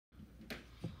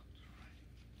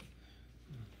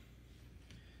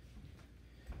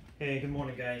Hey, good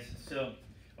morning, guys. So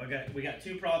we got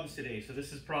two problems today. So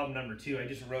this is problem number 2. I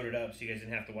just wrote it up so you guys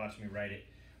didn't have to watch me write it.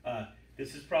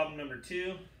 This is problem number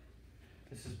 2.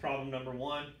 This is problem number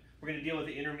 1. We're going to deal with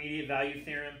the intermediate value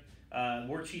theorem.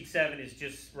 Worksheet 7 is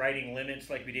just writing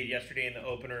limits like we did yesterday in the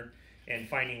opener and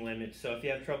finding limits. So if you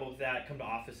have trouble with that, come to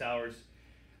office hours.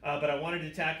 But I wanted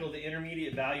to tackle the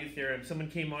intermediate value theorem.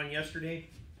 Someone came on yesterday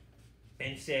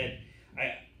and said,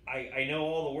 I know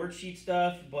all the worksheet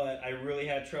stuff, but I really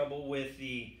had trouble with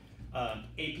the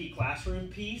AP Classroom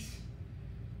piece.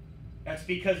 That's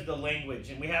because of the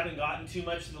language, and we haven't gotten too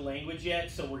much of the language yet,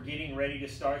 so we're getting ready to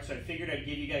start. So I figured I'd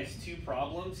give you guys 2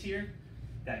 problems here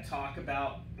that talk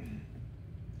about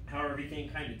how everything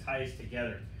kind of ties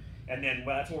together. And then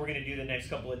that's what we're going to do the next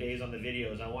couple of days on the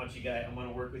videos. I'm going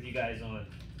to work with you guys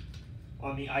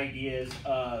on the ideas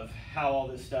of how all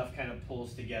this stuff kind of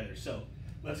pulls together. So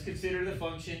let's consider the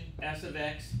function s of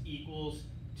x equals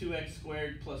 2x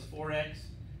squared plus 4x.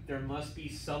 There must be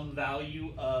some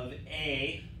value of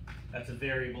a, that's a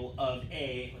variable of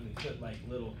a, let me put like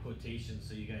little quotations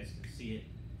so you guys can see it,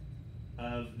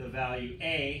 of the value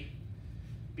a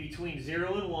between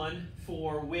 0 and 1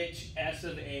 for which s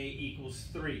of a equals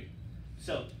 3.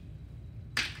 So,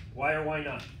 why or why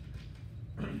not?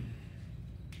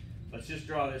 Let's just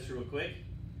draw this real quick.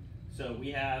 So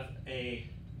we have a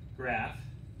graph.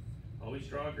 Always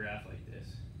draw a graph like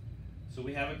this. So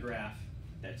we have a graph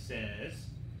that says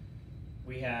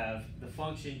we have the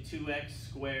function 2x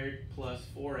squared plus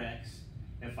 4x.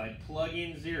 And if I plug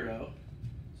in 0,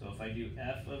 so if I do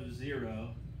f of 0,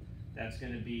 that's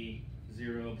going to be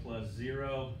 0 plus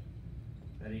 0.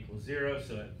 That equals 0.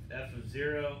 So at f of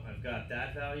 0, I've got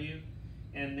that value.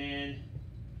 And then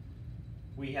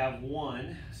we have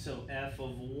 1. So f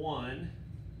of 1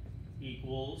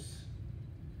 equals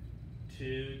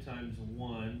 2 times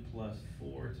 1 plus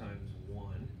 4 times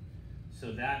 1.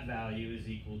 So that value is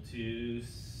equal to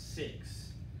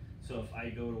 6. So if I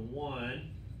go to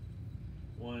 1,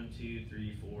 1, 2,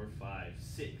 3, 4, 5,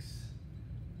 6.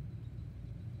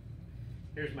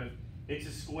 Here's my, it's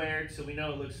a squared, so we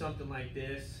know it looks something like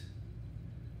this,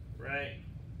 right?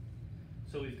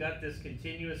 So we've got this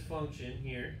continuous function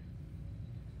here.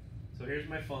 So here's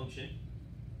my function.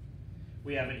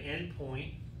 We have an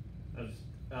endpoint of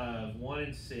 1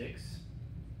 and 6.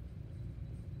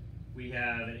 We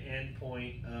have an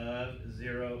endpoint of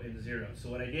 0 and 0. So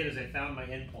what I did is I found my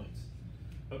endpoints.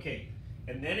 Okay,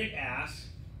 and then it asks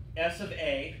s of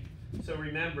a. So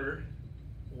remember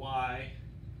y,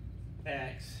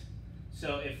 x.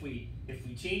 So if we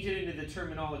change it into the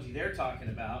terminology they're talking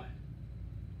about,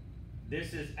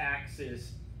 this is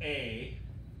axis A,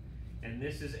 and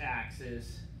this is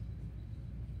axis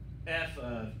f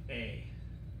of a.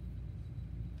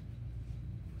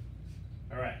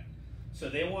 All right, so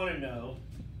they want to know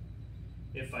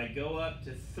if I go up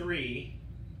to 3,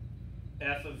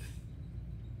 f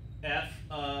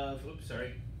of, oops,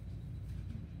 sorry.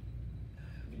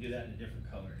 Let me do that in a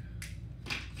different color.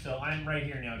 So I'm right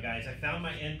here now, guys. I found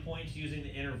my endpoints using the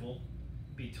interval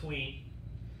between.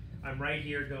 I'm right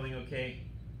here going, okay,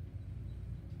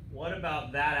 what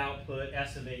about that output,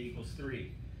 s of a equals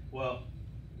 3? Well,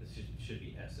 this should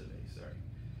be s of a, sorry.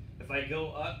 If I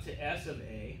go up to s of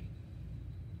a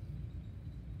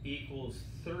equals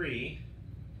 3,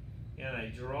 and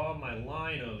I draw my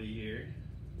line over here,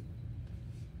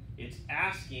 it's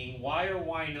asking why or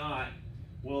why not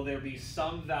will there be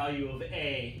some value of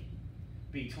a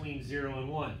between 0 and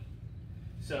 1.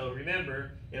 So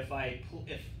remember, if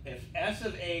s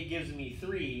of a gives me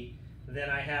 3,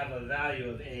 then I have a value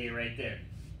of a right there.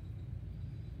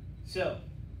 So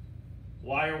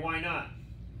why or why not?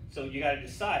 So you got to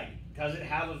decide, does it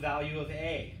have a value of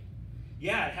a?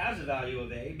 Yeah, it has a value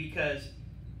of a because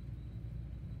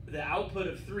the output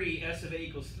of 3, s of a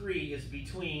equals 3, is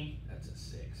between, that's a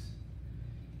 6,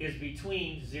 is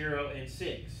between 0 and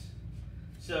 6.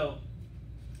 So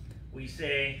we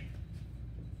say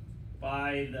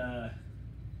by the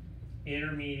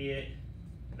intermediate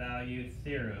value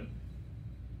theorem,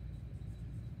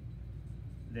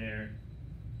 there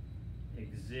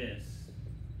exists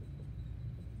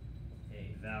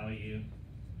a value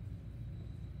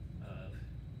of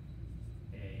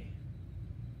a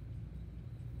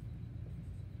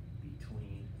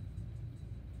between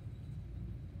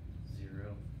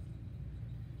 0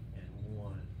 and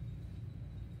 1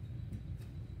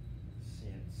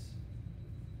 since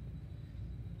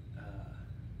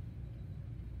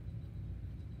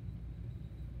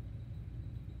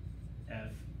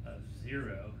f of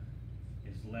 0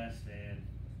 is less than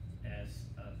s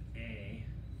of a,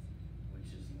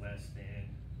 which is less than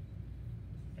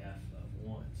f of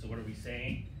 1. So what are we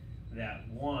saying? That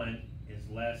 1 is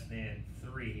less than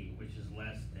 3, which is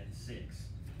less than 6.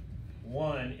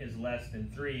 1 is less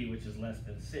than 3, which is less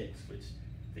than 6, which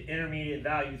the intermediate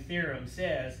value theorem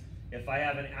says if I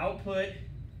have an output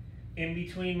in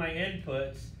between my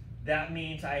inputs, that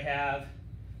means I have,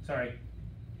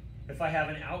 if I have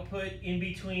an output in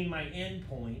between my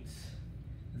endpoints,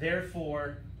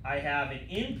 therefore I have an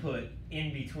input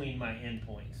in between my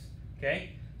endpoints.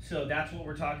 Okay? So that's what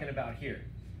we're talking about here.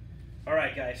 All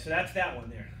right, guys, so that's that one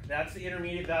there. That's the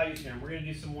intermediate value theorem. We're going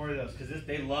to do some more of those because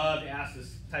they love to ask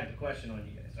this type of question on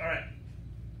you guys. All right.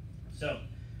 So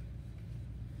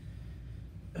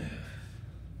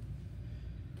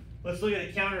let's look at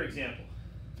a counterexample.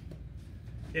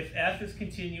 If f is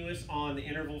continuous on the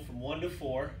interval from 1 to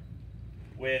 4,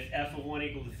 with f of 1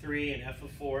 equal to 3 and f of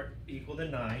 4 equal to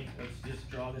 9, let's just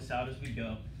draw this out as we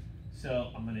go.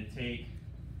 So I'm going to take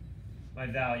my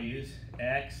values,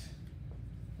 x,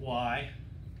 y,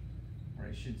 or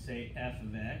I should say f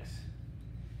of x,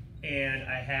 and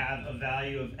I have a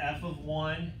value of f of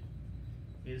 1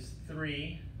 is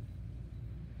 3,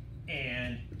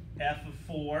 and f of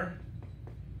 4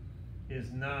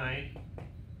 is 9.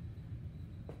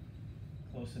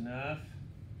 Close enough.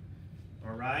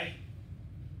 All right.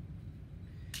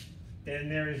 Then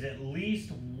there is at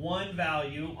least one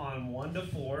value on 1 to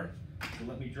 4. So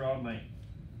let me draw my,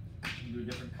 do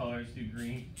different colors, do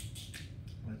green.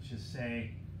 Let's just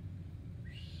say,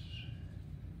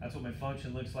 that's what my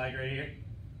function looks like right here.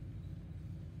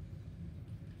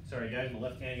 Sorry guys, my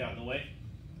left hand got in the way.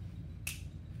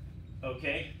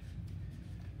 Okay.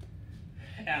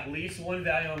 At least one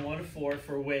value on 1 to 4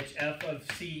 for which f of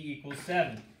c equals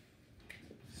 7.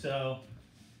 So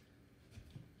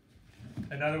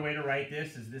another way to write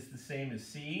this is this the same as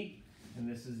c, and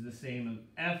this is the same as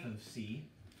f of c.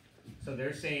 So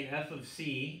they're saying f of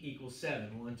c equals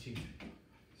 7. 1, 2,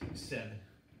 6, 7.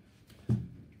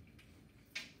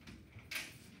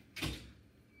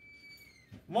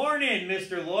 Morning,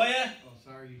 Mr. Loya. Oh,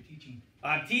 sorry, you're teaching.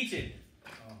 I'm teaching.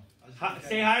 Hi,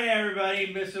 say hi to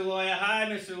everybody, Mr. Loya. Hi,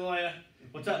 Mr. Loya.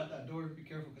 What's up? That door, be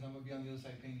careful because I'm going to be on the other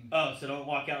side painting. Oh, so don't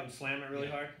walk out and slam it really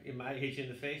hard? It might hit you in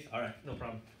the face? All right, no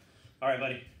problem. All right,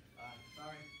 buddy.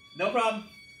 Sorry. No problem.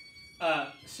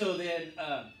 So then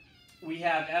we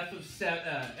have f of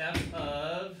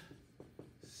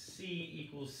c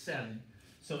equals 7.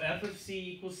 So f of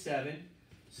c equals 7.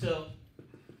 So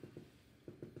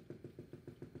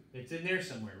it's in there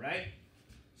somewhere, right?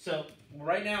 So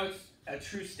right now it's a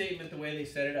true statement the way they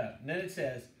set it up. And then it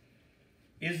says,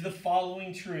 is the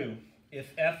following true?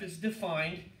 If f is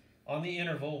defined on the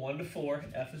interval 1 to 4,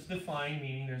 f is defined,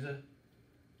 meaning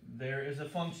there is a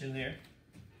function there,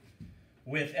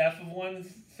 with f of 1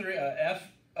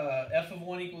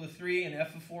 equal to 3 and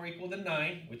f of 4 equal to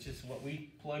 9, which is what we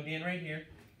plugged in right here,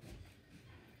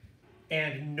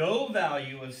 and no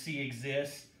value of c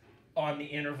exists on the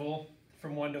interval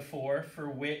from 1 to 4 for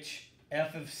which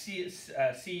f of c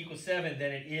equals 7,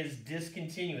 then it is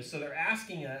discontinuous. So they're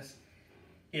asking us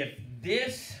if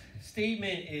this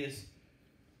statement is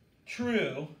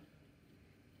true,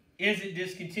 is it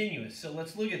discontinuous? So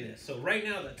let's look at this. So right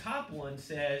now the top one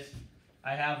says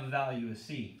I have a value of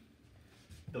c.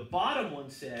 The bottom one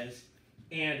says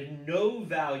and no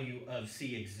value of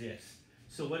c exists.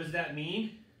 So what does that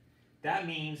mean? That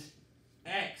means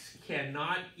x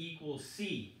cannot equal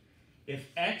c. If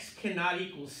x cannot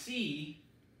equal c,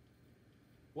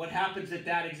 what happens at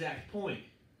that exact point?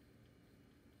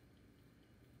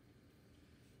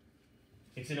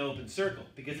 It's an open circle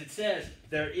because it says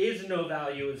there is no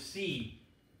value of c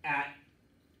at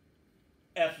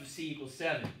f of c equals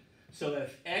 7. So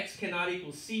if x cannot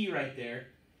equal c right there,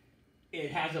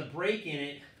 it has a break in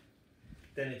it,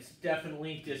 then it's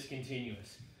definitely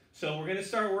discontinuous. So we're going to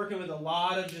start working with a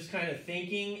lot of just kind of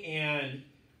thinking and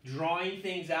drawing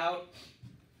things out,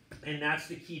 and that's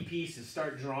the key piece, is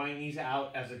start drawing these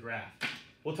out as a graph.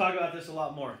 We'll talk about this a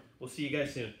lot more. We'll see you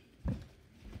guys soon.